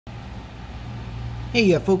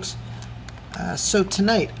Hey folks, so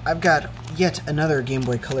tonight I've got yet another Game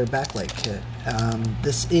Boy Color backlight kit.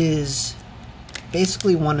 This is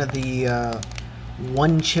basically one of the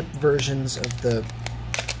one-chip versions of the,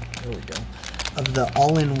 there we go, of the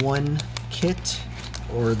all-in-one kit,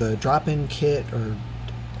 or the drop-in kit, or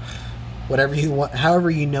whatever you want, however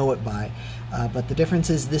you know it by. But the difference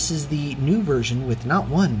is this is the new version with not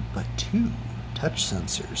one, but two touch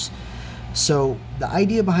sensors. So the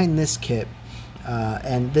idea behind this kit,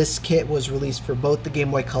 and this kit was released for both the Game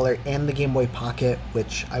Boy Color and the Game Boy Pocket,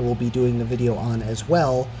 which I will be doing a video on as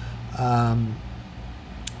well.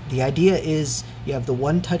 The idea is you have the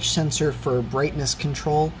one touch sensor for brightness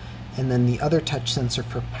control, and then the other touch sensor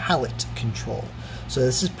for palette control. So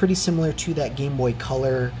this is pretty similar to that Game Boy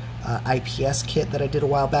Color IPS kit that I did a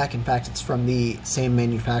while back. In fact, it's from the same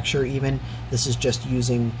manufacturer even. This is just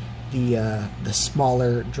using the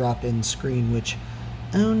smaller drop-in screen, which,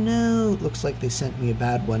 oh no, looks like they sent me a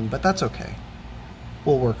bad one, but that's okay.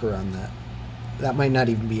 We'll work around that. That might not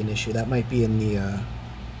even be an issue. That might be in the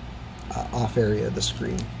off area of the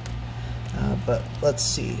screen. But let's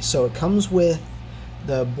see. So it comes with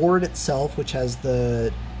the board itself, which has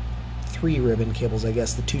the 3 ribbon cables, I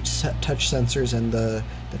guess, the 2 touch sensors and the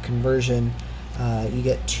conversion. You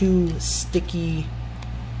get 2 stickers.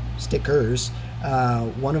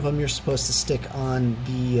 One of them you're supposed to stick on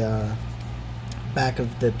the back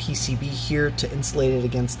of the PCB here to insulate it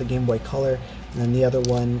against the Game Boy Color, and then the other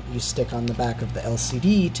one you stick on the back of the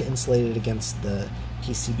LCD to insulate it against the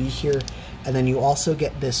PCB here. And then you also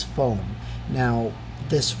get this foam. Now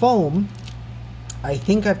this foam, I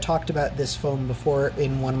think I've talked about this foam before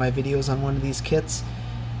in one of my videos on one of these kits.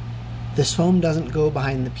 This foam doesn't go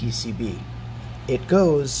behind the PCB. It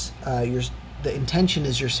goes, the intention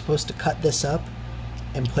is you're supposed to cut this up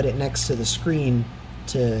and put it next to the screen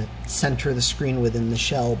to center the screen within the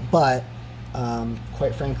shell, but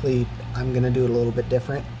quite frankly, I'm going to do it a little bit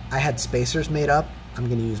different. I had spacers made up. I'm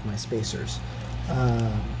going to use my spacers.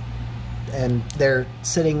 And they're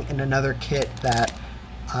sitting in another kit that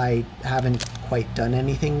I haven't quite done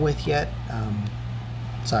anything with yet.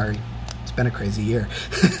 Sorry, it's been a crazy year.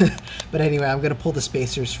 But anyway, I'm going to pull the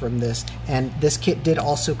spacers from this. And this kit did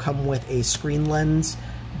also come with a screen lens,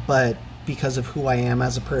 but because of who I am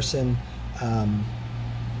as a person,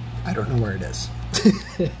 I don't know where it is.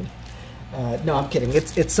 No, I'm kidding.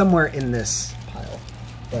 It's somewhere in this pile.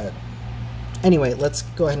 But anyway, let's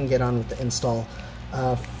go ahead and get on with the install.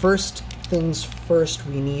 First things first,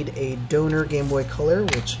 we need a donor Game Boy Color,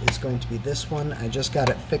 which is going to be this one. I just got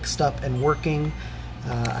it fixed up and working.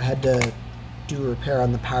 I had to do a repair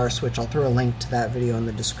on the power switch. I'll throw a link to that video in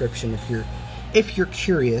the description if you're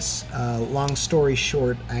curious. Long story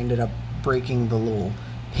short, I ended up breaking the little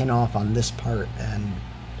pin off on this part, and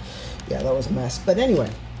yeah, that was a mess. But anyway,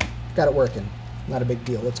 got it working. Not a big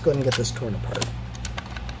deal. Let's go ahead and get this torn apart.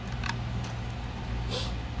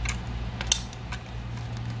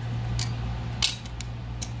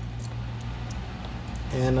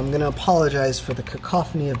 And I'm going to apologize for the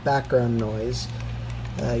cacophony of background noise.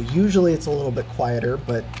 Usually it's a little bit quieter,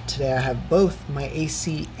 but today I have both my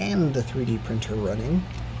AC and the 3D printer running.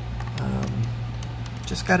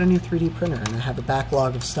 Just got a new 3D printer, and I have a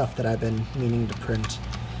backlog of stuff that I've been meaning to print.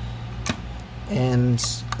 And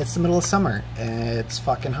it's the middle of summer, and it's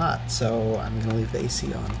fucking hot, so I'm going to leave the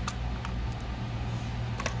AC on.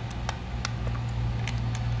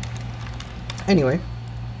 Anyway,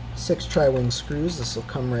 6 tri-wing screws, this will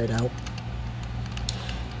come right out.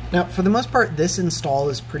 Now, for the most part, this install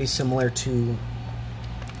is pretty similar to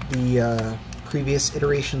the previous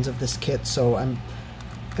iterations of this kit, so I'm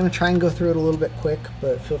going to try and go through it a little bit quick,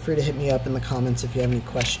 but feel free to hit me up in the comments if you have any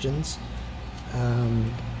questions.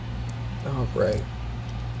 Alright.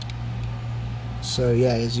 So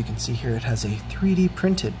yeah, as you can see here, it has a 3D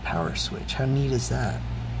printed power switch. How neat is that?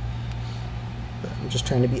 But I'm just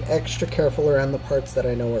trying to be extra careful around the parts that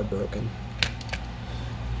I know are broken.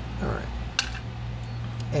 Alright.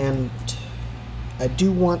 And I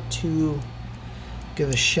do want to give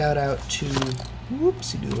a shout out to,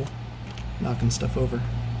 whoopsie doodle, knocking stuff over.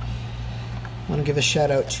 I want to give a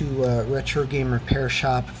shout out to Retro Game Repair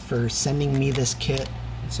Shop for sending me this kit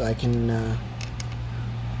so I can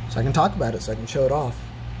talk about it, so I can show it off,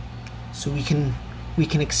 so we can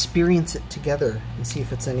experience it together and see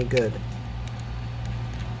if it's any good.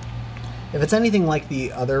 If it's anything like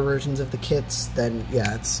the other versions of the kits, then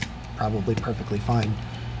yeah, it's probably perfectly fine.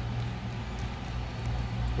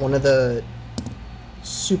 One of the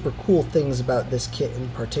super cool things about this kit in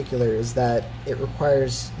particular is that it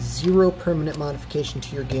requires 0 permanent modification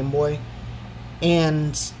to your Game Boy,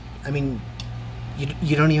 and I mean,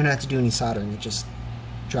 you don't even have to do any soldering, it just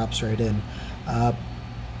drops right in.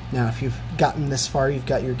 Now, if you've gotten this far, you've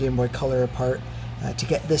got your Game Boy Color apart. To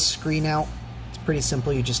get this screen out, it's pretty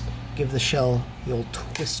simple. You just give the shell the old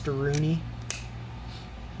twister-rooney.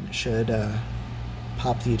 It should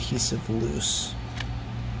pop the adhesive loose.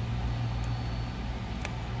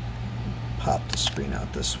 Pop the screen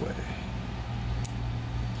out this way.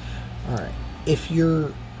 Alright, if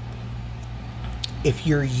you're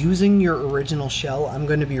using your original shell, I'm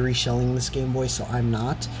going to be reshelling this Game Boy, so I'm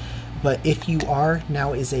not. But if you are,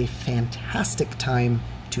 now is a fantastic time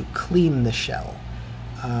to clean the shell.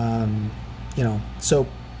 You know, soap,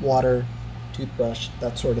 water, toothbrush,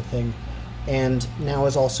 that sort of thing. And now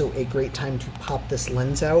is also a great time to pop this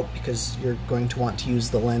lens out, because you're going to want to use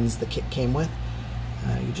the lens the kit came with.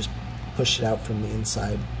 You just push it out from the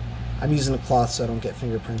inside. I'm using a cloth so I don't get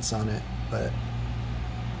fingerprints on it, but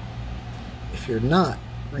if you're not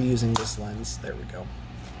reusing this lens, there we go.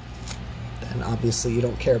 Then obviously you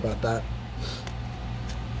don't care about that.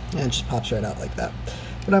 And it just pops right out like that.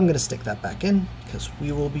 But I'm going to stick that back in, because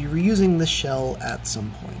we will be reusing this shell at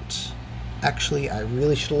some point. Actually, I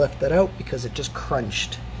really should have left that out, because it just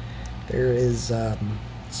crunched. There is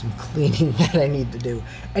some cleaning that I need to do.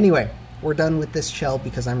 Anyway, we're done with this shell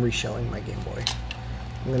because I'm reshelling my Game Boy.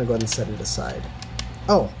 I'm going to go ahead and set it aside.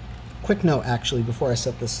 Oh, quick note actually, before I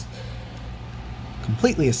set this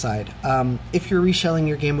completely aside. If you're reshelling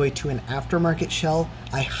your Game Boy to an aftermarket shell,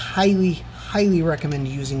 I highly recommend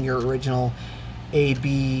using your original A,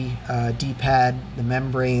 B, D-pad, the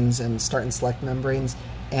membranes, and start and select membranes,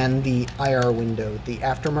 and the IR window. The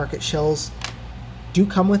aftermarket shells do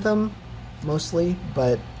come with them, mostly,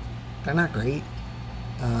 but they're not great.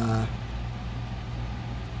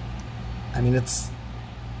 I mean, it's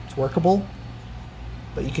workable,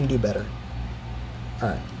 but you can do better.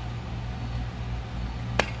 Alright.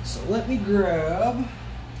 So let me grab...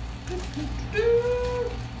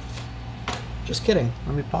 Just kidding.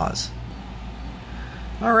 Let me pause.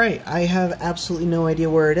 Alright, I have absolutely no idea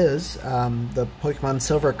where it is, the Pokemon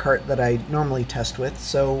Silver cart that I normally test with,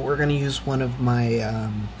 so we're going to use one of my,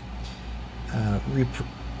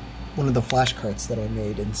 one of the flash carts that I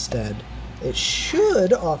made instead. It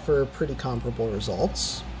should offer pretty comparable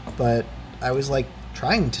results, but I always like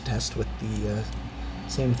trying to test with the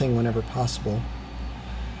same thing whenever possible.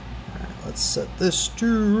 Alright, let's set this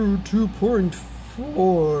to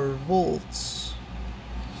 2.4 volts.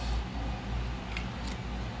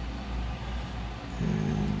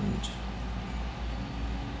 And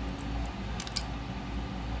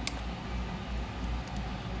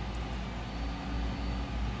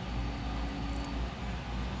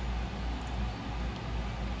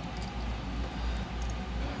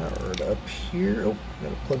powered up here. Oh,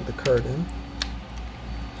 gotta plug the card in.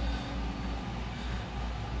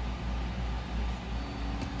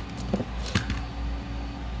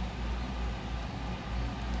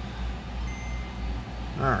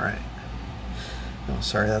 Alright. Oh,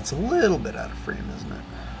 sorry, that's a little bit out of frame, isn't it?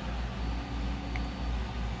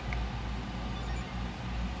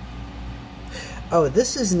 Oh,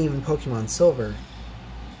 this isn't even Pokemon Silver.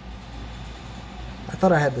 I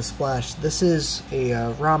thought I had this flash. This is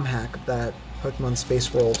a ROM hack of that Pokemon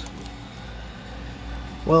Space World.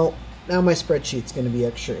 Well, now my spreadsheet's going to be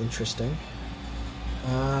extra interesting.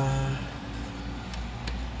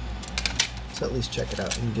 So at least check it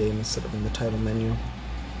out in-game instead of in the title menu.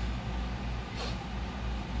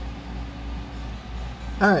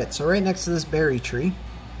 Alright, so right next to this berry tree,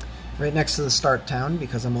 right next to the start town,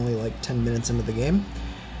 because I'm only like 10 minutes into the game,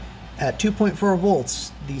 at 2.4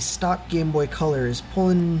 volts, the stock Game Boy Color is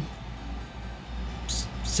pulling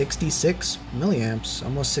 66 milliamps,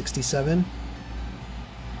 almost 67.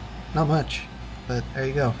 Not much, but there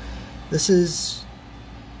you go. This is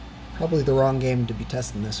probably the wrong game to be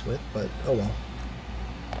testing this with, but oh well.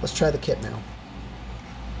 Let's try the kit now.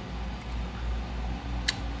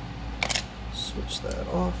 Switch that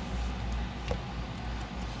off.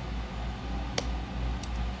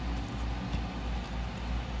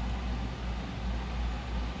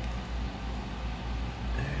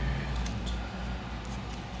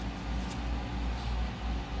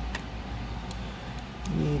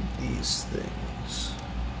 Need these things.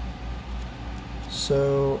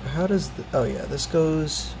 So how does the, oh yeah, this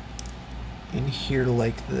goes in here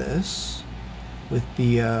like this with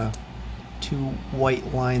the two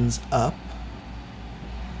white lines up.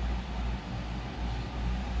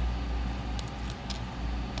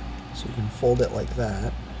 So you can fold it like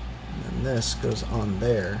that, and then this goes on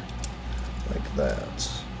there like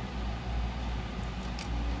that.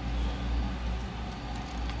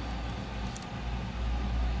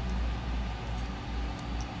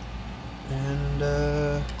 And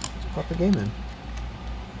let's pop the game in.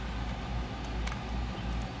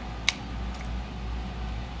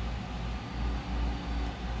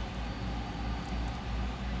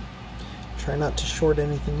 Try not to short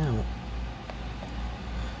anything out.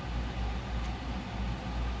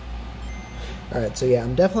 Alright, so yeah,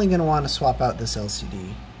 I'm definitely going to want to swap out this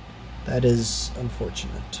LCD. That is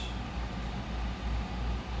unfortunate.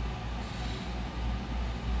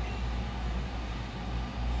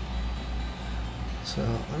 So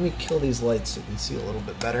let me kill these lights so you can see a little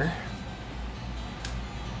bit better.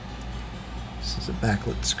 This is a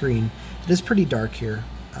backlit screen. It is pretty dark here,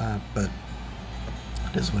 but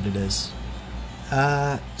it is what it is.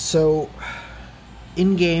 So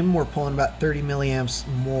in game, we're pulling about 30 milliamps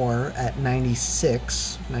more at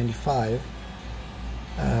 96, 95,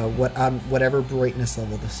 whatever brightness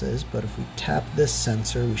level this is. But if we tap this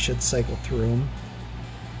sensor, we should cycle through them.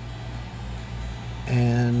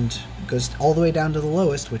 And it goes all the way down to the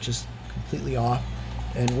lowest, which is completely off.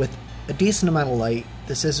 And with a decent amount of light,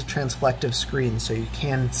 this is a transflective screen, so you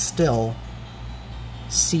can still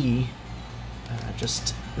see,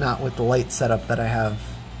 just not with the light setup that I have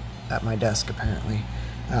at my desk, apparently.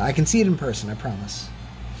 I can see it in person, I promise.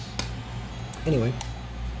 Anyway,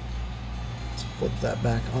 let's flip that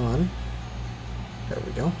back on. There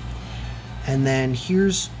we go. And then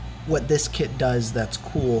here's what this kit does that's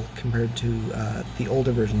cool compared to the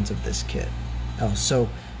older versions of this kit. Oh, so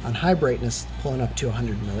on high brightness, pulling up to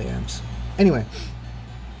 100 milliamps. Anyway,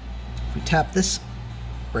 if we tap this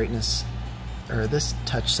brightness, or this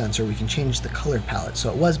touch sensor, we can change the color palette. So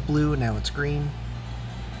it was blue, now it's green,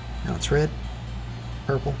 now it's red,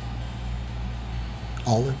 purple,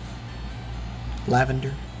 olive,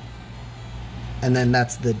 lavender, and then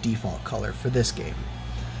that's the default color for this game.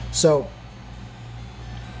 So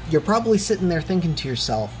you're probably sitting there thinking to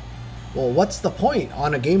yourself, well, what's the point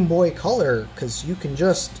on a Game Boy Color? Because you can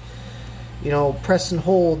just, you know, press and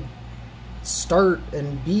hold start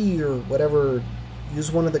and B or whatever,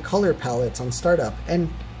 use one of the color palettes on startup. And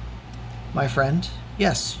my friend,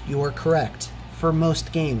 yes, you are correct. For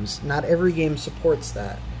most games, not every game supports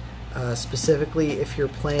that. Specifically, if you're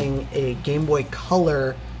playing a Game Boy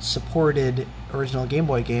Color supported original Game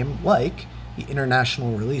Boy game, like the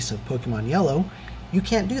international release of Pokemon Yellow, you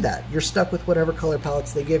can't do that. You're stuck with whatever color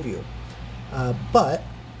palettes they give you. But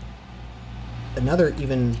another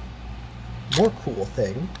even more cool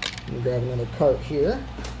thing, let me grab another cart here.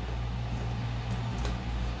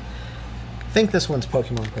 I think this one's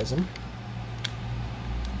Pokemon Prism.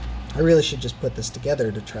 I really should just put this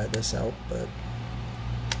together to try this out, but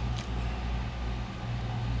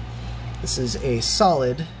this is a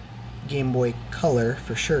solid Game Boy Color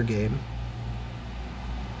for sure game.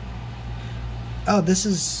 Oh, this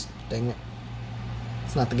is... dang it.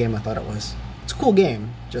 It's not the game I thought it was. It's a cool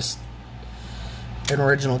game, just an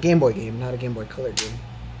original Game Boy game, not a Game Boy Color game.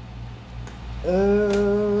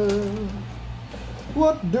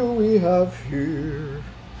 What do we have here?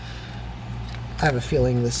 I have a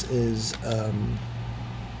feeling this is a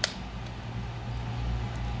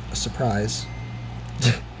surprise.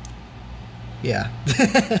 Yeah.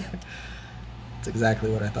 It's exactly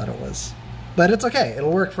what I thought it was. But it's okay,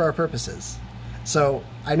 it'll work for our purposes. So,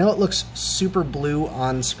 I know it looks super blue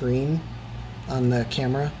on screen, on the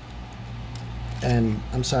camera, and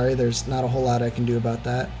I'm sorry, there's not a whole lot I can do about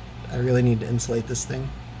that. I really need to insulate this thing.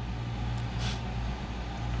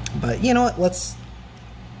 But you know what, let's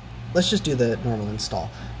just do the normal install.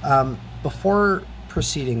 Before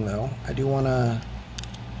proceeding though, I do want to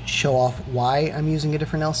show off why I'm using a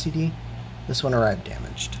different LCD. This one arrived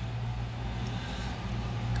damaged.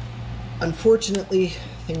 Unfortunately,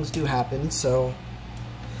 things do happen, so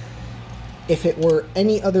if it were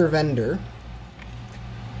any other vendor,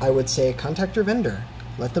 I would say contact your vendor.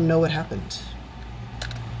 Let them know what happened.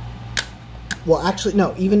 Well, actually,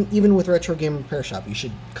 no, even with Retro Game Repair Shop, you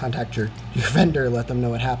should contact your vendor, let them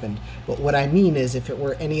know what happened. But what I mean is, if it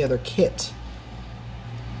were any other kit,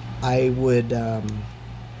 I would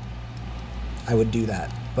do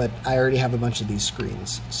that. But I already have a bunch of these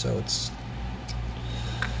screens, so it's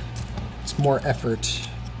more effort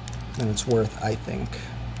than it's worth, I think,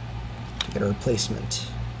 to get a replacement.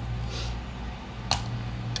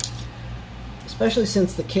 Especially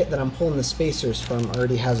since the kit that I'm pulling the spacers from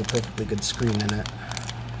already has a perfectly good screen in it.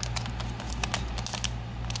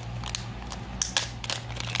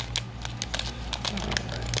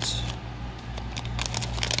 Alright.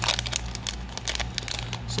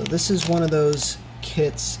 So this is one of those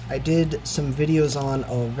kits I did some videos on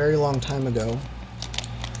a very long time ago,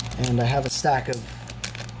 and I have a stack of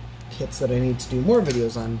kits that I need to do more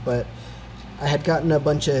videos on, but I had gotten a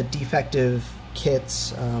bunch of defective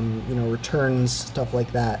kits, you know, returns, stuff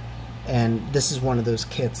like that, and this is one of those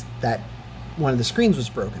kits that one of the screens was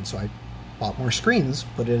broken, so I bought more screens,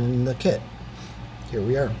 put it in the kit. Here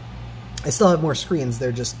we are. I still have more screens,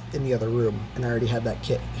 they're just in the other room, and I already had that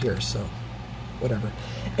kit here, so whatever.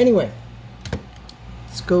 Anyway,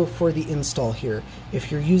 let's go for the install here.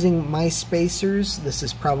 If you're using my spacers, this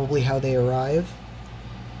is probably how they arrive.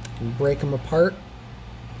 You can break them apart,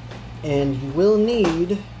 and you will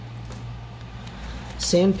need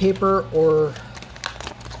sandpaper or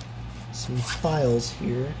some files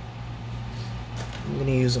here. I'm going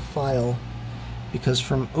to use a file because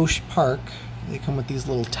from Osh Park they come with these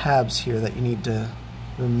little tabs here that you need to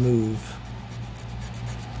remove.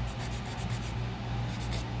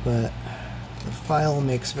 But the file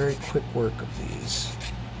makes very quick work of these.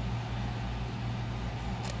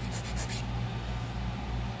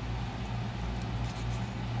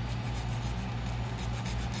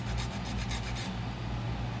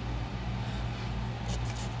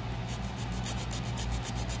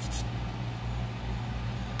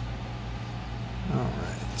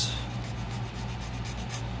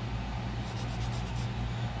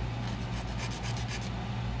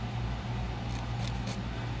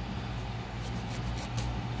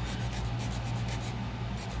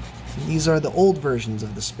 These are the old versions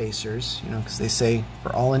of the spacers, you know, because they say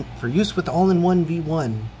for use with all-in-one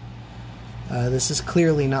V1. This is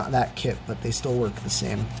clearly not that kit, but they still work the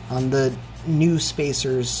same. On the new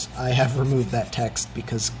spacers, I have removed that text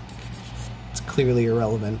because it's clearly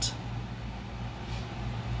irrelevant.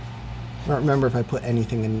 I don't remember if I put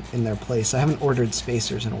anything in their place. I haven't ordered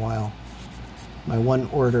spacers in a while. My one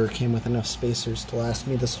order came with enough spacers to last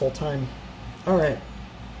me this whole time. Alright.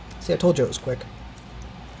 See, I told you it was quick.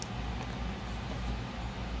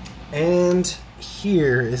 And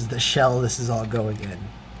here is the shell this is all going in.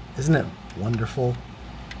 Isn't it wonderful?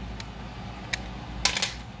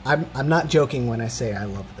 I'm not joking when I say I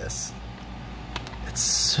love this. It's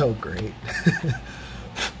so great.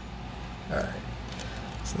 Alright.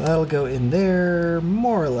 So that'll go in there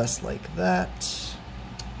more or less like that.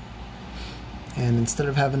 And instead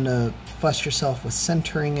of having to fuss yourself with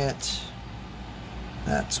centering it,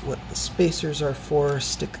 that's what the spacers are for.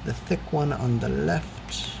 Stick the thick one on the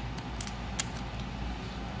left.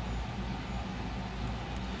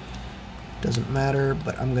 Doesn't matter,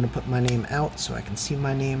 but I'm going to put my name out so I can see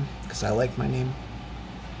my name, because I like my name.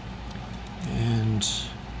 And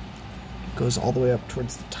it goes all the way up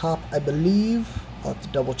towards the top, I believe. I'll have to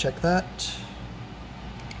double check that.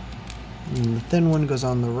 And the thin one goes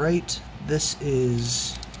on the right. This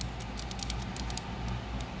is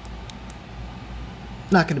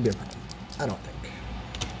not going to be a problem, I don't think.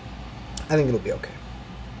 I think it'll be okay.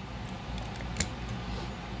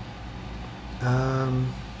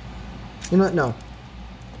 You know what? No.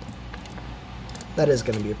 That is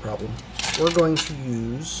going to be a problem. We're going to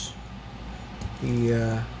use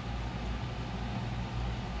the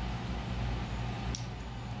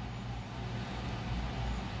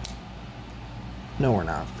no, we're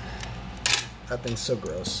not. That thing's so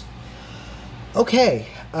gross. Okay,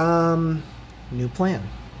 new plan.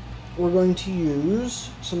 We're going to use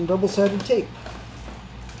some double-sided tape.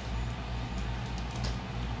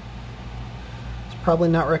 Probably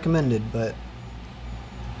not recommended, but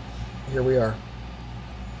here we are.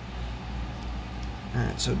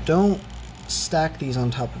 Alright, so don't stack these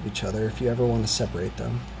on top of each other if you ever want to separate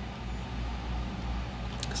them,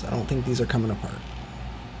 because I don't think these are coming apart.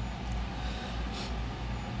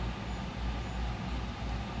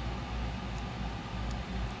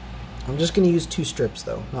 I'm just going to use 2 strips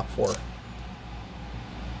though, not 4.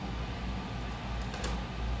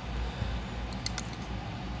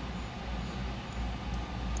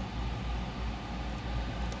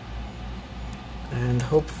 And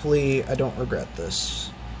hopefully I don't regret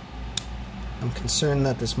this. I'm concerned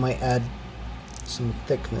that this might add some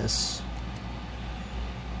thickness.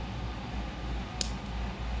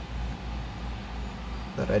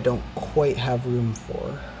 That I don't quite have room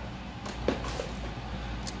for.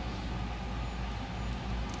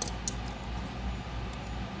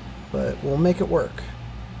 But we'll make it work.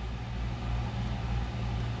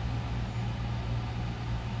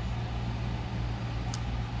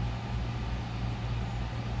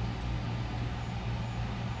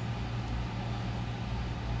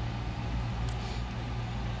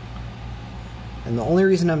 And the only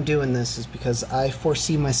reason I'm doing this is because I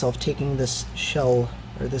foresee myself taking this shell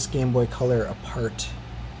or this Game Boy Color apart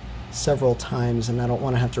several times, and I don't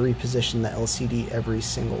want to have to reposition the LCD every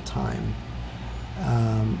single time.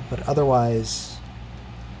 But otherwise,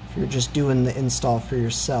 if you're just doing the install for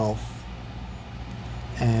yourself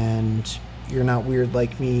and you're not weird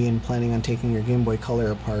like me and planning on taking your Game Boy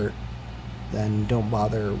Color apart, then don't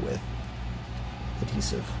bother with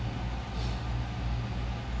adhesive.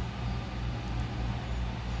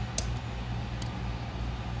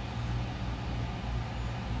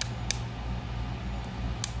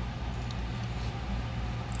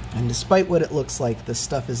 despite what it looks like, this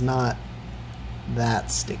stuff is not that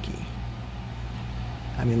sticky.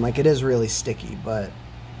 I mean, like, it is really sticky, but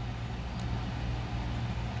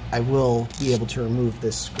I will be able to remove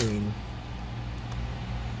this screen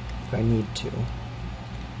if I need to.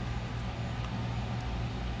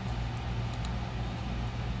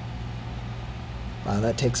 Wow,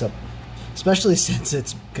 that takes up, especially since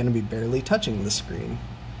it's going to be barely touching the screen.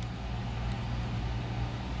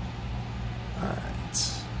 Alright.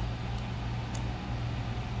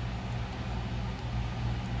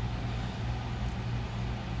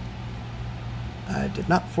 I did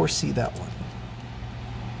not foresee that one.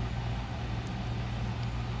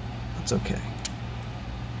 That's okay.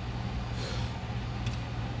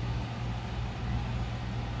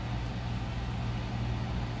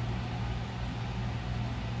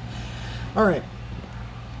 Alright,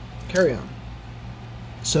 carry on.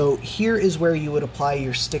 So here is where you would apply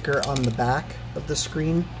your sticker on the back of the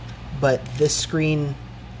screen, but this screen,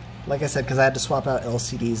 like I said, because I had to swap out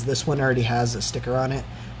LCDs, this one already has a sticker on it,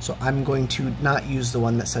 so I'm going to not use the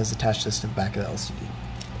one that says attach this to the back of the LCD.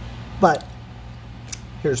 But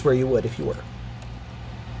here's where you would if you were.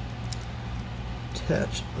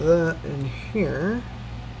 Attach that in here.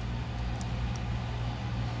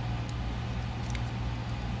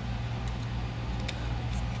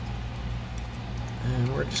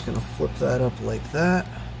 And we're just going to flip that up like that.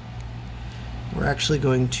 We're actually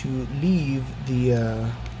going to leave the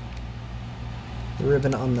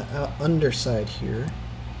ribbon on the underside here.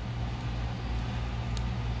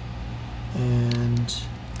 And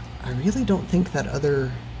I really don't think that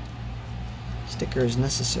other sticker is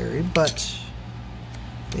necessary, but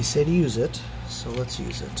they say to use it, so let's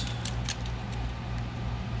use it.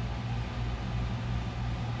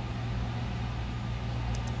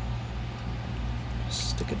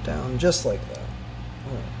 Stick it down just like that.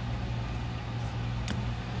 All right.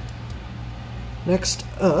 Next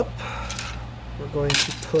up, we're going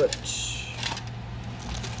to put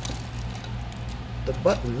the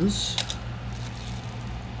buttons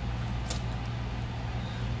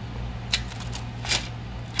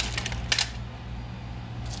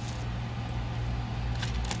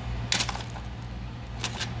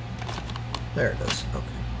there. It is. Okay.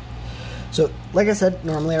 So, like I said,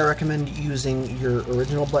 normally I recommend using your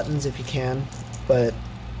original buttons if you can, but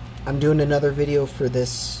I'm doing another video for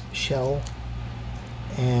this shell,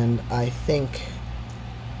 and I think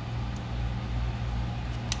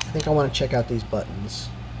I want to check out these buttons.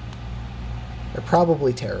 They're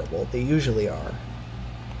probably terrible. They usually are.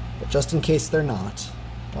 But just in case they're not,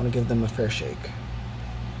 I want to give them a fair shake.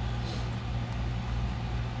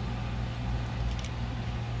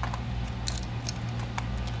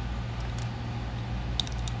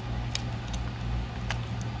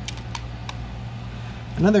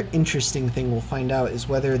 Another interesting thing we'll find out is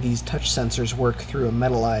whether these touch sensors work through a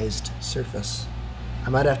metallized surface. I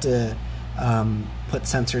might have to put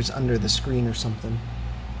sensors under the screen or something.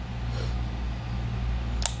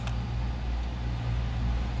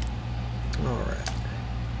 Alright.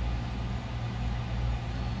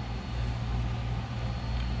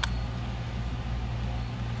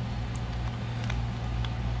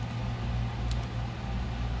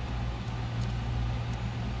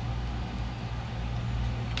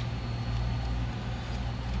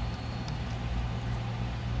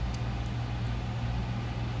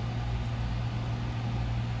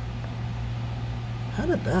 How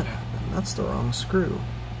did that happen? That's the wrong screw.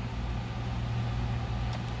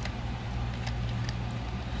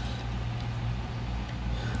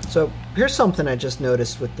 So here's something I just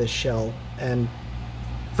noticed with this shell, and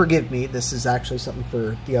forgive me, this is actually something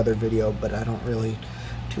for the other video, but I don't really,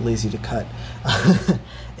 too lazy to cut.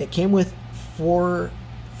 It came with four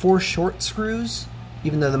short screws,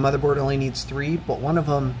 even though the motherboard only needs 3, but one of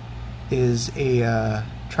them is a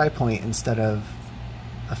tri-point instead of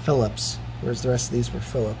a Phillips, whereas the rest of these were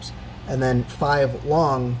Phillips. And then 5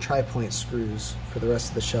 long tri-point screws for the rest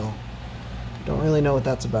of the shell. Don't really know what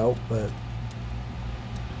that's about, but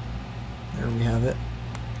there we have it.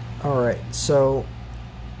 Alright, so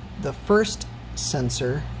the first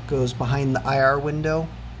sensor goes behind the IR window,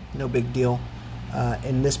 no big deal.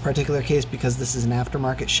 In this particular case, because this is an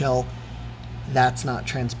aftermarket shell, that's not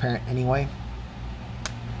transparent anyway.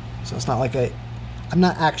 So it's not like I'm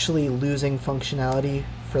not actually losing functionality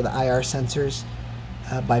for the IR sensors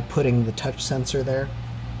by putting the touch sensor there,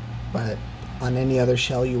 but on any other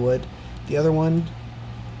shell you would. The other one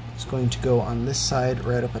is going to go on this side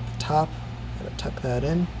right up at the top. Gotta tuck that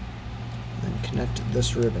in, and then connect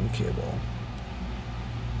this ribbon cable.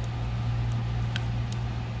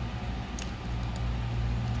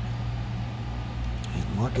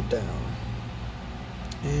 And lock it down.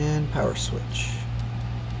 And power switch.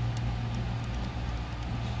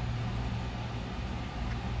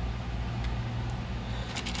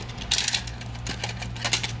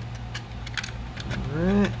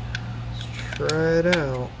 Alright, let's try it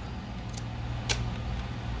out.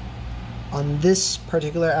 On this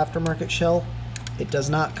particular aftermarket shell, it does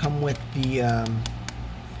not come with the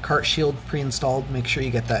cart shield pre-installed. Make sure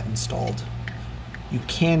you get that installed. You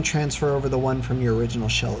can transfer over the one from your original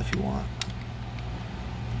shell if you want.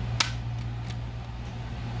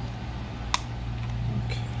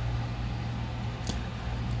 Okay.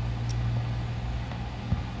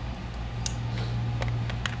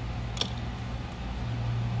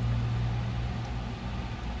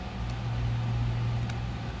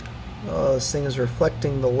 Oh, this thing is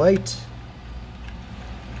reflecting the light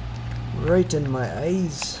right in my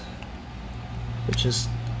eyes, which is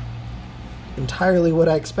entirely what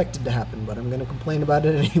I expected to happen, but I'm going to complain about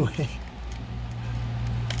it anyway.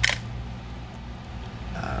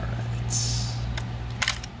 Alright.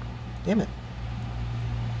 Damn it.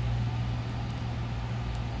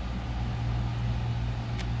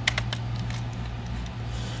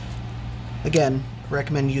 Again,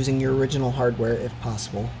 recommend using your original hardware if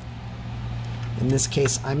possible. In this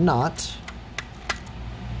case, I'm not,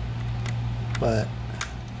 but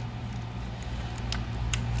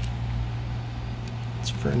it's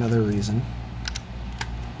for another reason.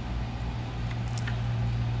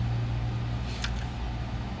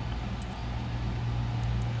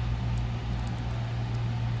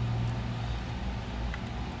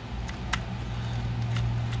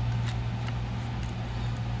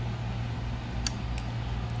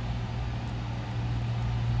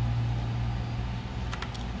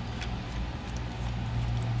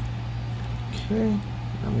 Okay,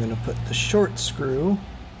 I'm going to put the short screw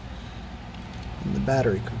in the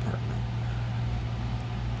battery compartment.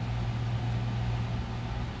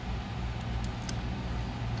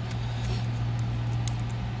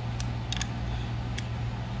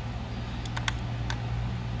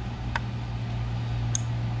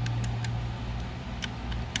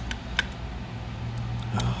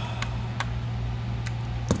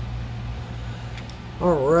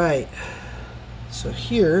 All right. So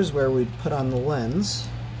here's where we put on the lens.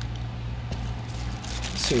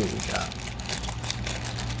 Let's see what we got.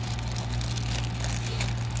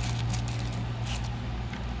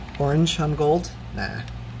 Orange on gold? Nah.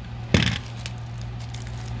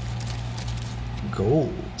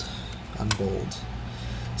 Gold on gold.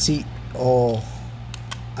 See, oh,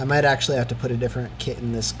 I might actually have to put a different kit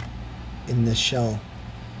in this shell,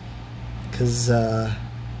 because I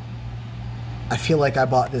feel like I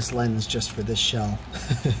bought this lens just for this shell.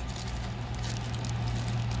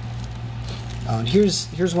 Oh, and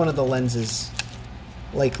here's one of the lenses,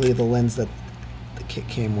 likely the lens that the kit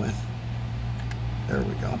came with. There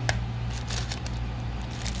we go.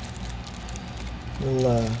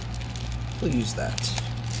 We'll use that.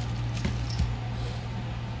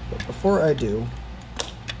 But before I do,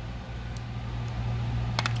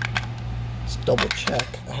 let's double check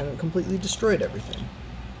I haven't completely destroyed everything.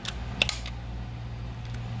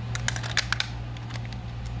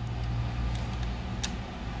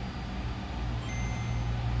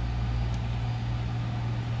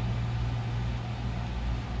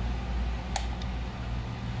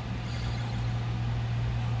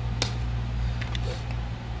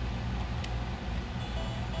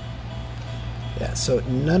 Yeah, so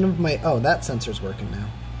none of my, oh, that sensor's working now.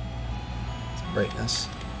 It's brightness.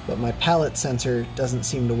 But my palette sensor doesn't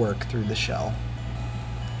seem to work through the shell.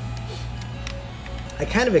 I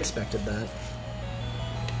kind of expected that.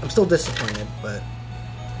 I'm still disappointed, but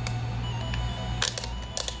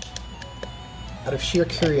out of sheer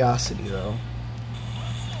curiosity though.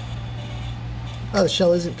 Oh, the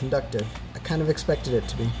shell isn't conductive. I kind of expected it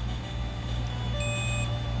to be.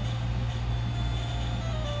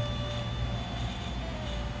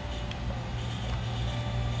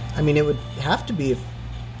 I mean, it would have to be if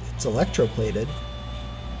it's electroplated,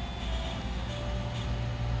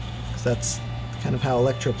 because that's kind of how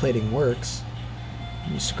electroplating works.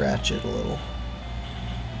 You scratch it a little.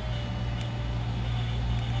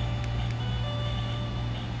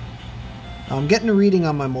 I'm getting a reading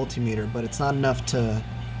on my multimeter, but it's not enough to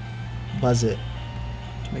buzz it,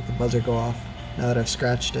 to make the buzzer go off, now that I've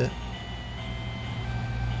scratched it.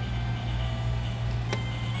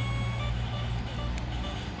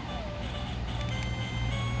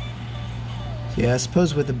 Yeah, I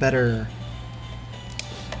suppose with a better...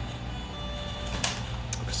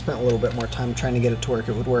 if I spent a little bit more time trying to get it to work,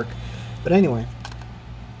 it would work. But anyway,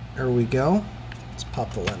 there we go. Let's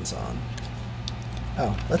pop the lens on.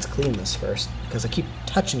 Oh, let's clean this first, because I keep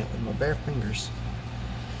touching it with my bare fingers.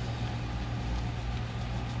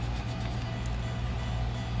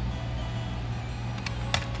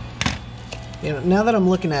 You know, now that I'm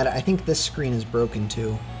looking at it, I think this screen is broken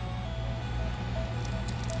too.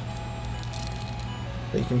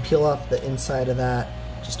 But you can peel off the inside of that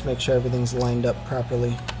just to make sure everything's lined up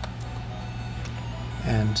properly.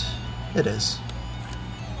 And it is.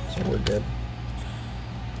 So we're good.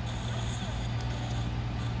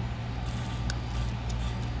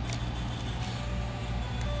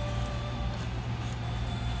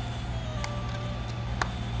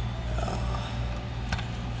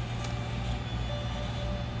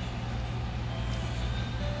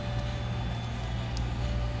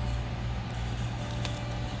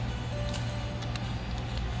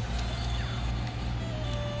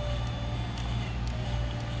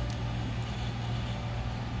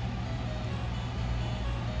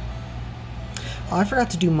 Oh, I forgot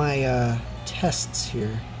to do my tests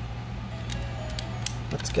here.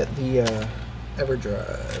 Let's get the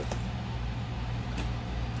EverDrive.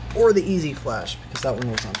 Or the Easy Flash, because that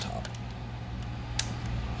one was on top.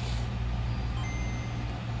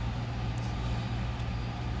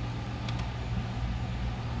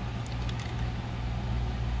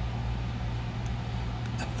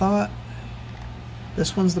 I thought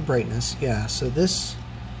this one's the brightness. Yeah, so this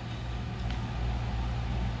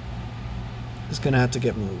is going to have to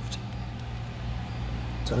get moved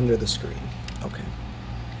to under the screen. Okay.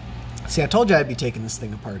 See, I told you I'd be taking this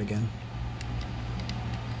thing apart again.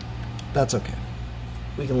 That's okay.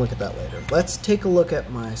 We can look at that later. Let's take a look at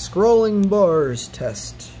my scrolling bars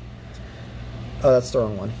test. Oh, that's the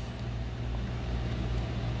wrong one.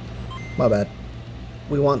 My bad.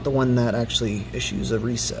 We want the one that actually issues a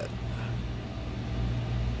reset.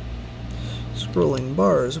 Scrolling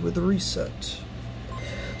bars with a reset.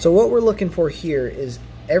 So what we're looking for here is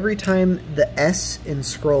every time the S in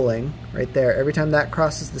scrolling, right there, every time that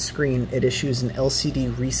crosses the screen, it issues an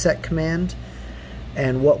LCD reset command.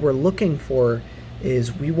 And what we're looking for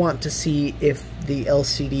is we want to see if the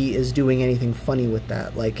LCD is doing anything funny with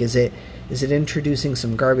that. Like, is it introducing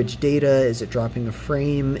some garbage data? Is it dropping a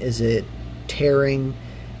frame? Is it tearing?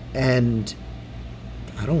 And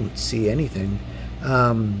I don't see anything.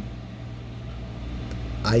 I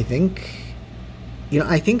think... You know,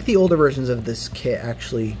 I think the older versions of this kit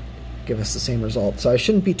actually give us the same result, so I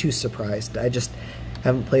shouldn't be too surprised. I just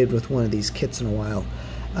haven't played with one of these kits in a while.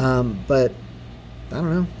 But, I don't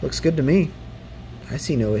know, looks good to me. I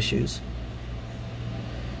see no issues.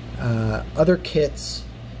 Other kits,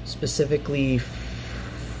 specifically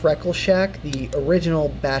Freckle Shack, the original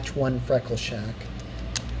Batch 1 Freckle Shack.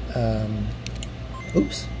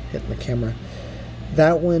 Oops, hitting the camera.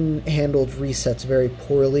 That one handled resets very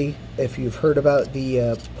poorly. If you've heard about the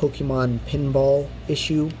Pokemon pinball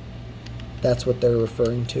issue, that's what they're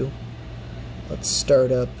referring to. Let's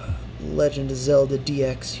start up Legend of Zelda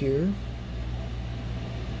DX here.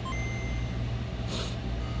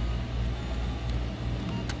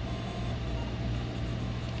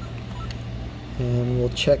 And we'll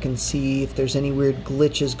check and see if there's any weird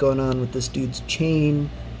glitches going on with this dude's chain,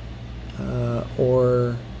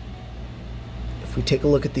 or if we take a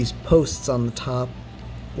look at these posts on the top,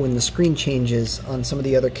 when the screen changes, on some of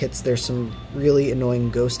the other kits there's some really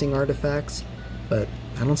annoying ghosting artifacts, but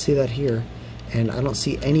I don't see that here. And I don't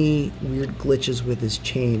see any weird glitches with his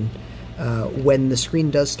chain. When the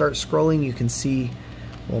screen does start scrolling, you can see,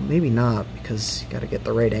 well, maybe not, because you gotta get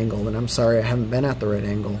the right angle, and I'm sorry I haven't been at the right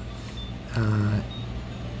angle. You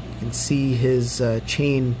can see his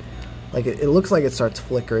chain, like it looks like it starts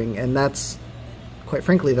flickering, and that's, quite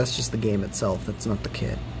frankly, that's just the game itself. That's not the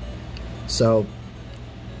kit. So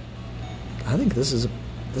I think this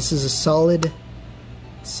is a solid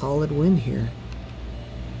win here.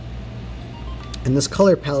 And this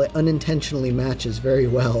color palette unintentionally matches very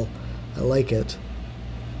well. I like it.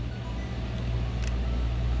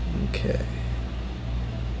 Okay.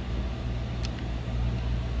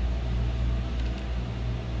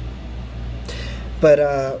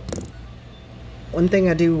 But one thing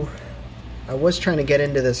I was trying to get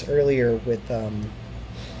into this earlier with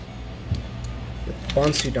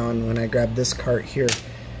Bonsudon when I grabbed this cart here.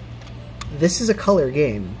 This is a color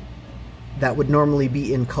game that would normally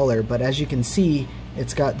be in color, but as you can see,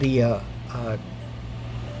 it's got the I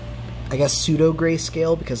guess pseudo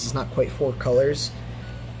grayscale because it's not quite 4 colors.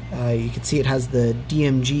 You can see it has the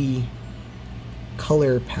DMG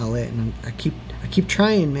color palette, and I keep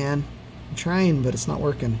trying, man. I'm trying, but it's not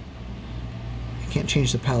working. I can't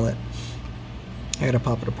change the palette. I gotta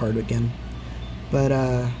pop it apart again. But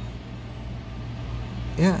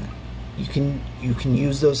yeah, you can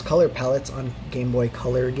use those color palettes on Game Boy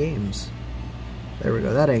Color games. There we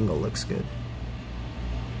go. That angle looks good.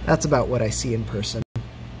 That's about what I see in person.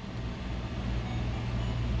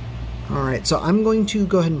 Alright. Alright, so I'm going to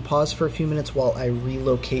go ahead and pause for a few minutes while I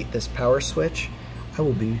relocate this power switch. I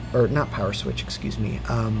will be, or not power switch, excuse me,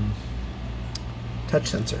 touch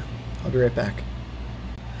sensor. I'll be right back.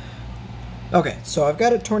 Okay, so I've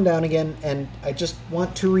got it torn down again, and I just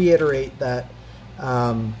want to reiterate that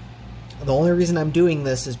the only reason I'm doing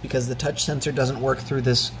this is because the touch sensor doesn't work through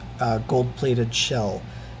this gold-plated shell.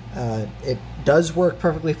 It does work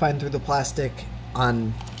perfectly fine through the plastic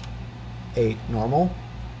on a normal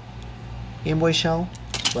Game Boy shell,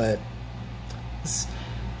 but this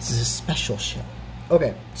is a special shell.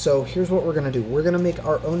 Okay, so here's what we're going to do. We're going to make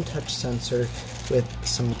our own touch sensor with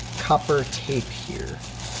some copper tape here.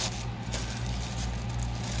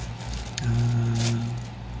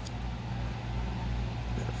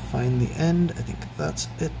 Gotta find the end. I think that's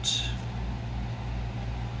it.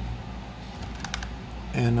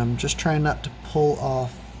 And I'm just trying not to pull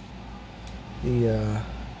off the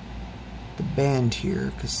band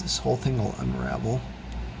here, because this whole thing will unravel.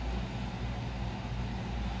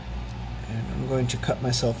 And I'm going to cut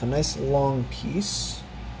myself a nice long piece.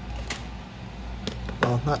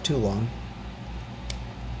 Well, not too long,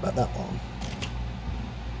 about that long.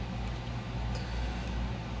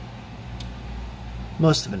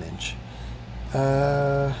 Most of an inch.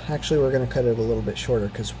 Actually, we're going to cut it a little bit shorter,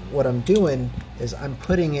 because what I'm doing is I'm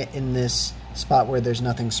putting it in this spot where there's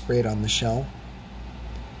nothing sprayed on the shell,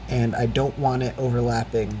 and I don't want it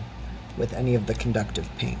overlapping with any of the conductive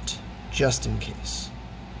paint, just in case.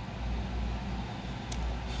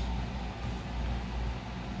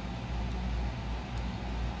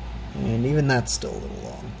 And even that's still a little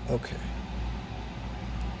long. Okay.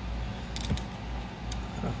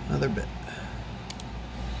 Cut off another bit.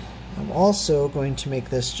 I'm also going to make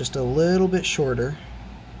this just a little bit shorter,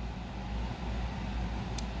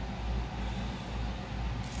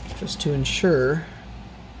 just to ensure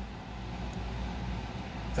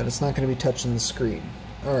that it's not going to be touching the screen.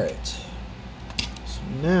 Alright, so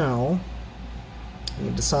now I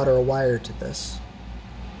need to solder a wire to this.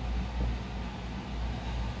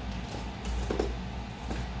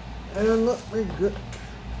 And let me get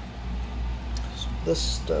this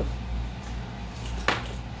stuff.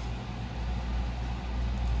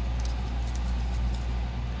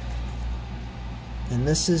 And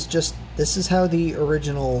this is how the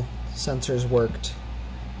original sensors worked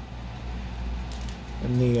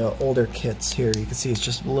in the older kits here. You can see it's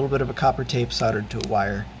just a little bit of a copper tape soldered to a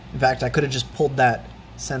wire. In fact, I could have just pulled that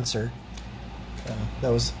sensor. That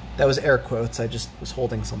was air quotes, I just was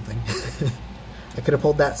holding something. I could have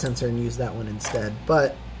pulled that sensor and used that one instead,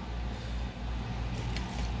 but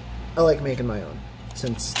I like making my own,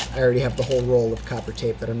 since I already have the whole roll of copper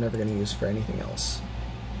tape that I'm never going to use for anything else.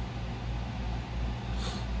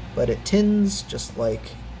 But it tins just like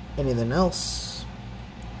anything else.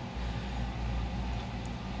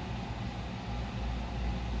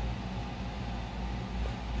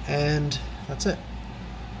 And that's it.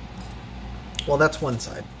 Well, that's one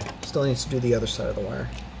side. Still needs to do the other side of the wire.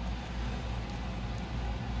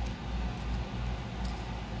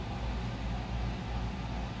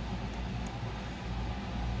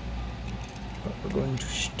 But we're going to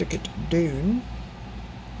stick it down.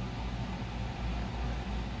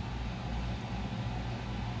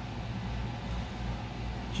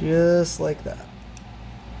 Just like that.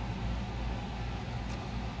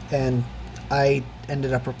 And I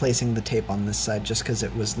ended up replacing the tape on this side just because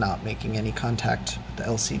it was not making any contact with the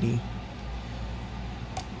LCD.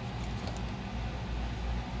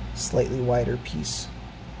 Slightly wider piece.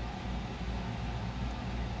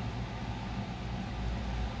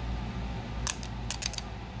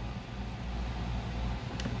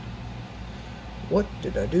 What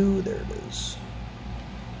did I do? There it is.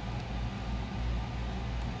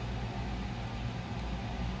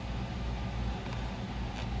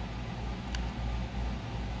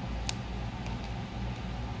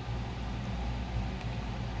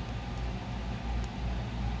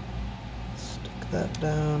 That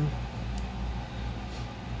down,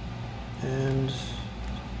 and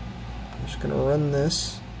I'm just going to run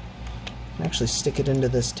this and actually stick it into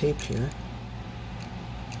this tape here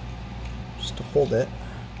just to hold it,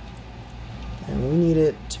 and we need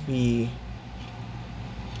it to be,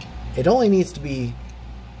 it only needs to be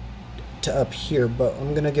to up here, but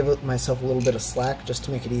I'm going to give myself a little bit of slack just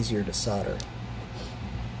to make it easier to solder.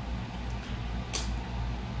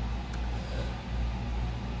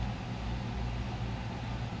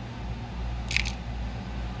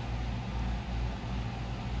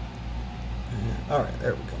 Alright,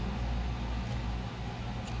 there we go.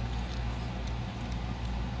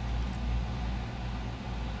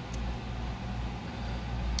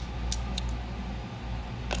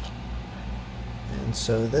 And And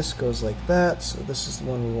so this goes like that, so this is the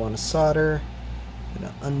one we want to solder. I'm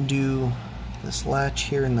going to undo this latch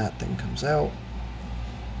here and that thing comes out.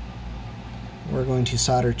 We're going to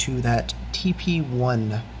solder to that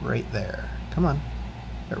TP1 right there. Come on.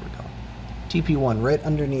 There we go. TP1 right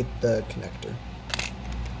underneath the connector.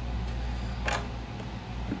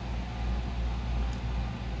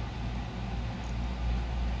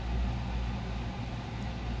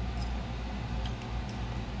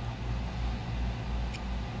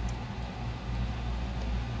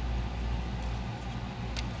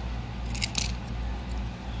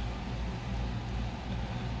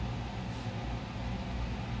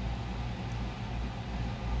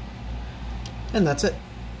 And that's it.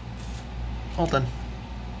 All done.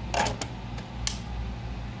 Let's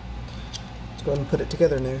go ahead and put it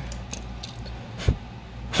together now.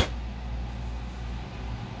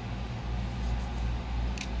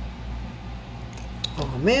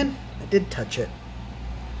 Oh man, I did touch it.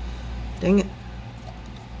 Dang it.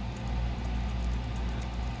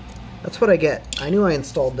 That's what I get. I knew I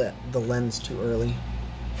installed the lens too early.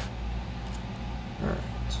 Alright.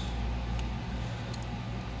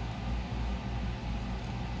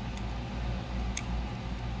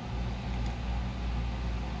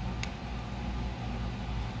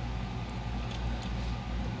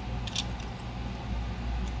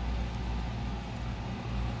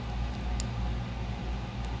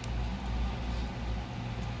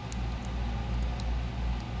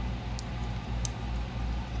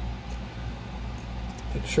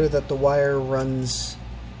 Make sure that the wire runs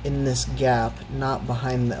in this gap, not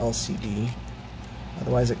behind the LCD.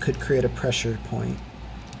 Otherwise it could create a pressure point.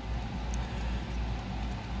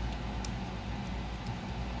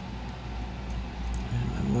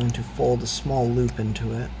 And I'm going to fold a small loop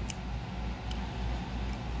into it.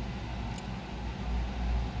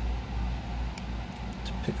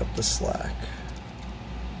 To pick up the slack.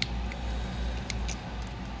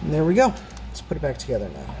 And there we go. Let's put it back together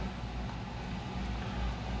now.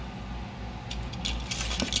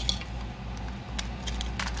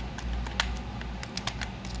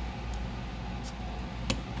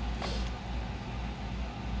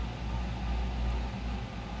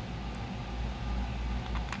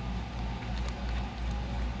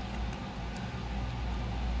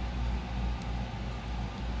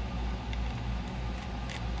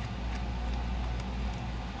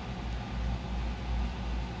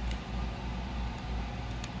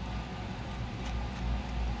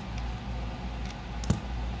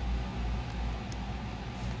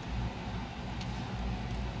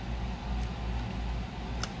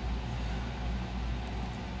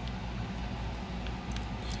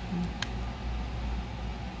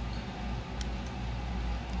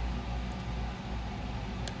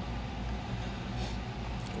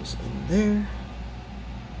 Goes in there.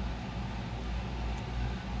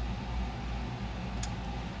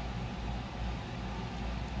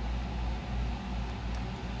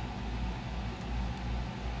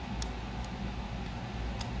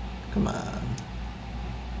 Come on.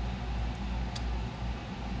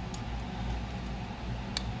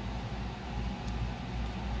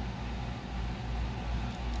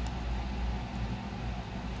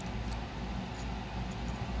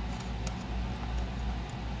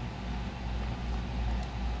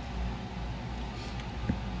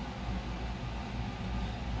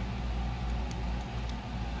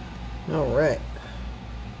 All right.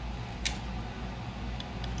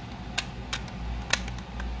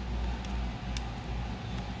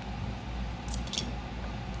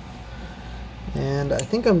 And I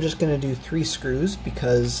think I'm just going to do 3 screws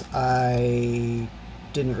because I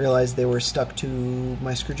didn't realize they were stuck to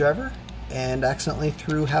my screwdriver and accidentally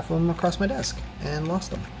threw half of them across my desk and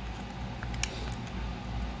lost them.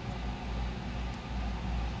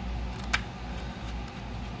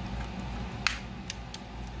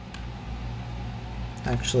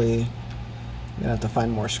 Actually, I'm gonna have to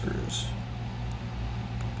find more screws.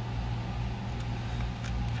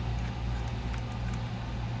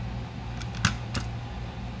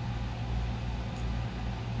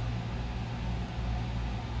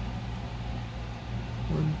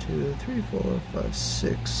 One, 2, 3, 4, 5,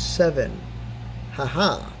 6, 7.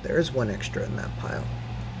 Haha, there's one extra in that pile.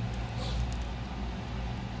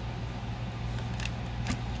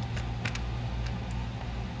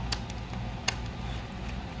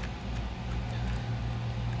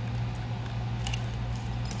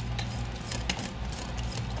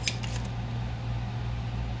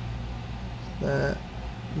 That,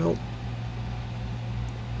 nope.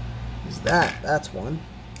 Is that's one.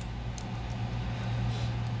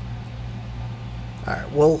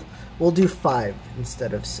 Alright, we'll do 5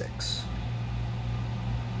 instead of 6.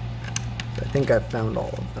 That think I've found all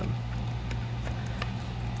of them.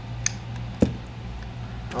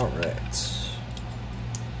 All right.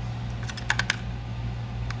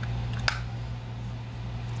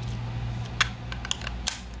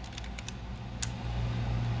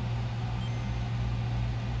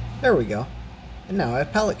 There we go. And now I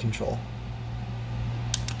have palette control.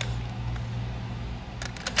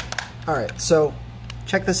 Alright, so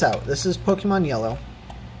check this out. This is Pokemon Yellow.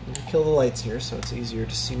 I'm going to kill the lights here so it's easier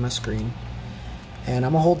to see my screen. And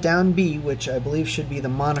I'm going to hold down B, which I believe should be the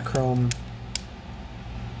monochrome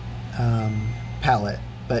palette.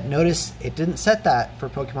 But notice it didn't set that for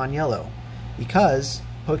Pokemon Yellow, because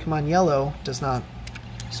Pokemon Yellow does not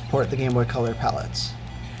support the Game Boy Color palettes.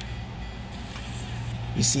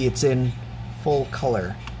 You see it's in full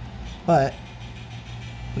color, but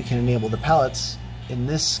we can enable the palettes in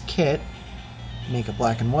this kit, make it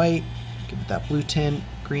black and white, give it that blue tint,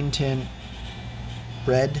 green tint,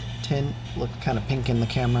 red tint, look kind of pink in the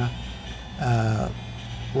camera,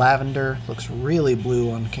 lavender, looks really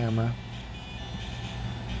blue on camera,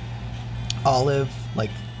 olive, like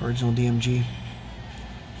original DMG,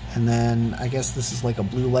 and then I guess this is like a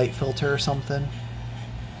blue light filter or something,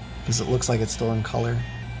 because it looks like it's still in color,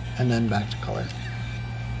 and then back to color.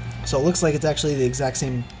 So it looks like it's actually the exact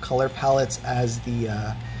same color palettes as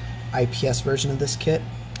the IPS version of this kit,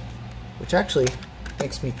 which actually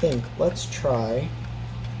makes me think, let's try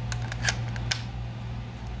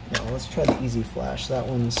the Easy Flash. That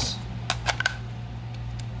one's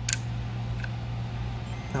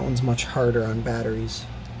much harder on batteries.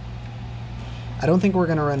 I don't think we're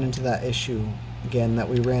going to run into that issue again that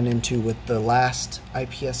we ran into with the last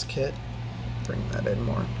IPS kit. Bring that in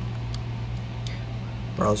more.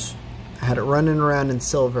 I had it running around in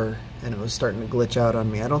silver and it was starting to glitch out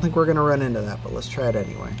on me. I don't think we're going to run into that, but let's try it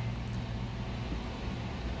anyway.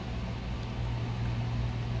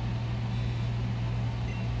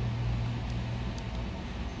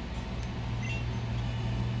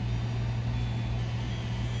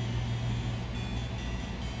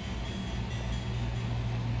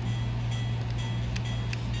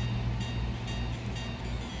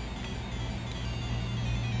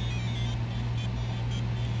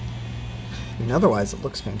 Otherwise, it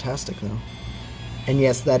looks fantastic, though. And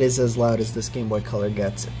yes, that is as loud as this Game Boy Color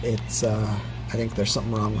gets. It's, I think there's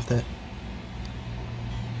something wrong with it.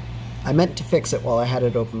 I meant to fix it while I had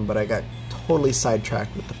it open, but I got totally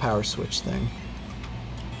sidetracked with the power switch thing.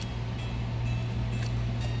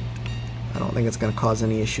 I don't think it's going to cause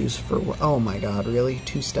any issues for... Oh my god, really?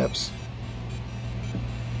 2 steps?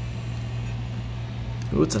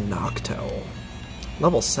 Ooh, it's a Noctowl.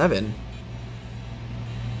 Level 7?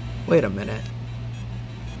 Wait a minute.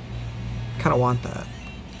 Kind of want that.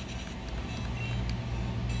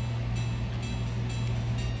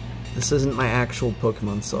 This isn't my actual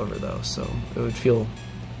Pokemon Silver though, so it would feel...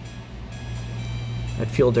 I'd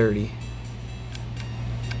feel dirty.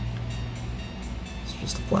 It's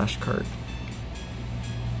just a flash card.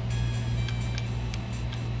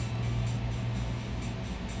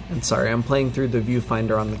 And sorry, I'm playing through the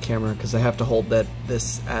viewfinder on the camera because I have to hold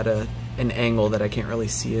this at an angle that I can't really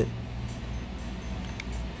see it.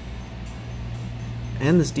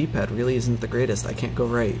 And this D-pad really isn't the greatest. I can't go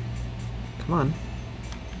right. Come on.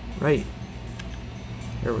 Right.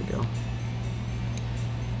 There we go.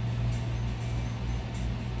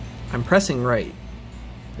 I'm pressing right.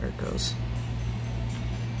 There it goes.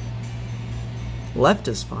 Left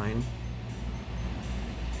is fine.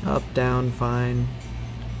 Up, down, fine.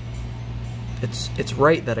 It's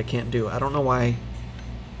right that I can't do. I don't know why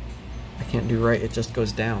I can't do right. It just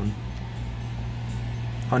goes down.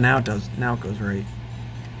 Oh, now it does. Now it goes right.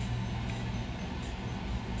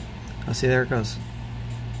 Oh, see, there it goes.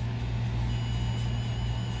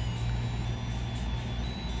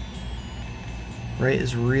 Right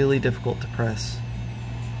is really difficult to press.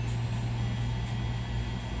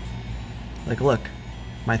 Like, look,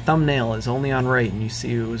 my thumbnail is only on right, and you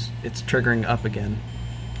see it's triggering up again.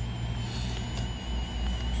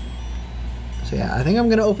 So yeah, I think I'm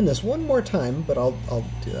gonna open this one more time, but I'll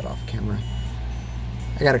do that off camera.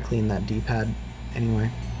 I gotta clean that D-pad anyway.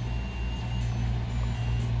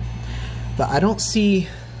 But I don't see,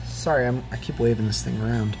 sorry, I keep waving this thing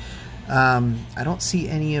around. I don't see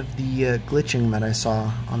any of the glitching that I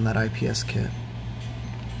saw on that IPS kit.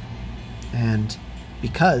 And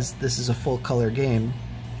because this is a full color game,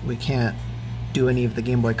 we can't do any of the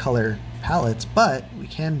Game Boy Color palettes, but we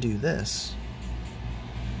can do this.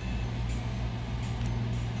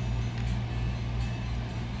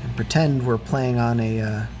 And pretend we're playing on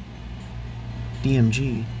a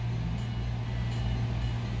DMG.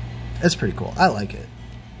 It's pretty cool. I like it.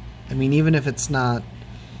 I mean, even if it's not,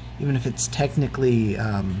 even if it's technically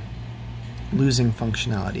losing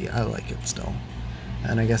functionality, I like it still.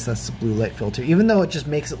 And I guess that's the blue light filter. Even though it just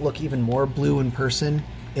makes it look even more blue in person,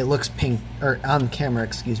 it looks pink, or on camera,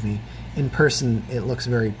 excuse me. In person, it looks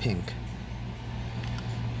very pink.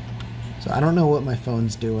 So I don't know what my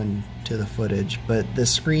phone's doing to the footage, but the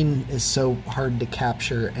screen is so hard to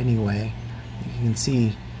capture anyway. You can see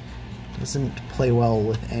it doesn't play well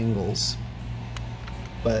with angles.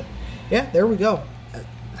 But yeah, there we go.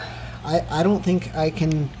 I don't think I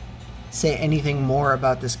can say anything more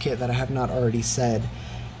about this kit that I have not already said.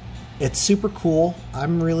 It's super cool.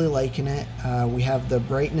 I'm really liking it. We have the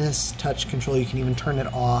brightness touch control. You can even turn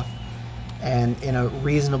it off, and in a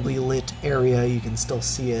reasonably lit area you can still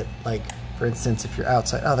see it. Like, for instance, if you're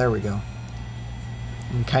outside, oh, there we go.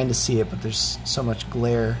 You can kind of see it, but there's so much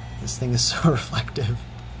glare. This thing is so reflective.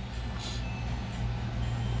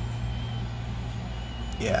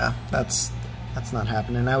 Yeah, that's not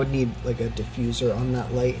happening. I would need like a diffuser on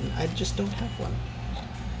that light, and I just don't have one.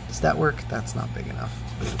 Does that work? That's not big enough.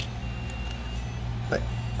 But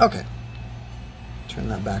okay, turn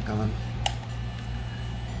that back on.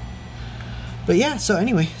 But yeah, so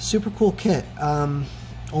anyway, super cool kit.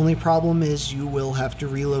 Only problem is you will have to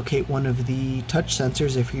relocate one of the touch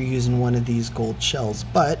sensors if you're using one of these gold shells.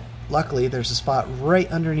 But luckily, there's a spot right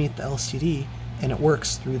underneath the LCD, and it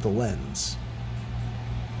works through the lens.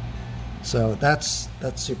 So that's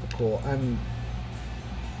super cool. I'm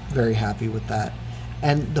very happy with that.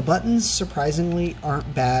 And the buttons, surprisingly,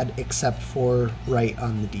 aren't bad except for right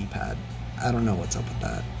on the D-pad. I don't know what's up with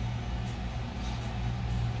that.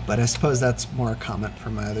 But I suppose that's more a comment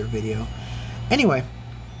from my other video. Anyway,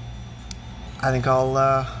 I think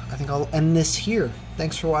I'll end this here.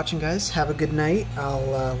 Thanks for watching, guys. Have a good night.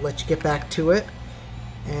 I'll let you get back to it.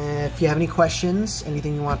 And if you have any questions,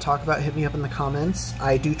 anything you want to talk about, hit me up in the comments.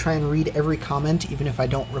 I do try and read every comment, even if I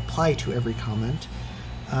don't reply to every comment.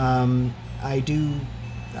 I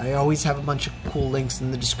always have a bunch of cool links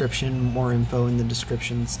in the description, more info in the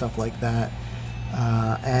description, stuff like that.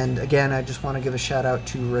 And again, I just want to give a shout out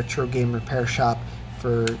to Retro Game Repair Shop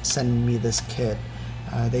for sending me this kit.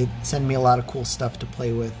 They send me a lot of cool stuff to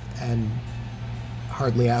play with and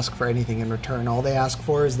hardly ask for anything in return. All they ask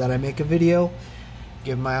for is that I make a video,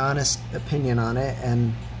 give my honest opinion on it,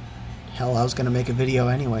 and hell, I was going to make a video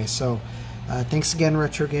anyway. So thanks again,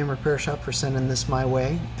 Retro Game Repair Shop, for sending this my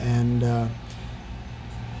way, and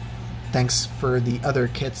thanks for the other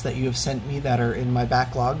kits that you have sent me that are in my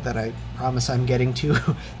backlog that I promise I'm getting to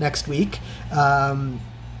next week.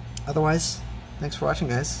 Otherwise, thanks for watching,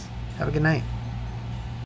 guys. Have a good night.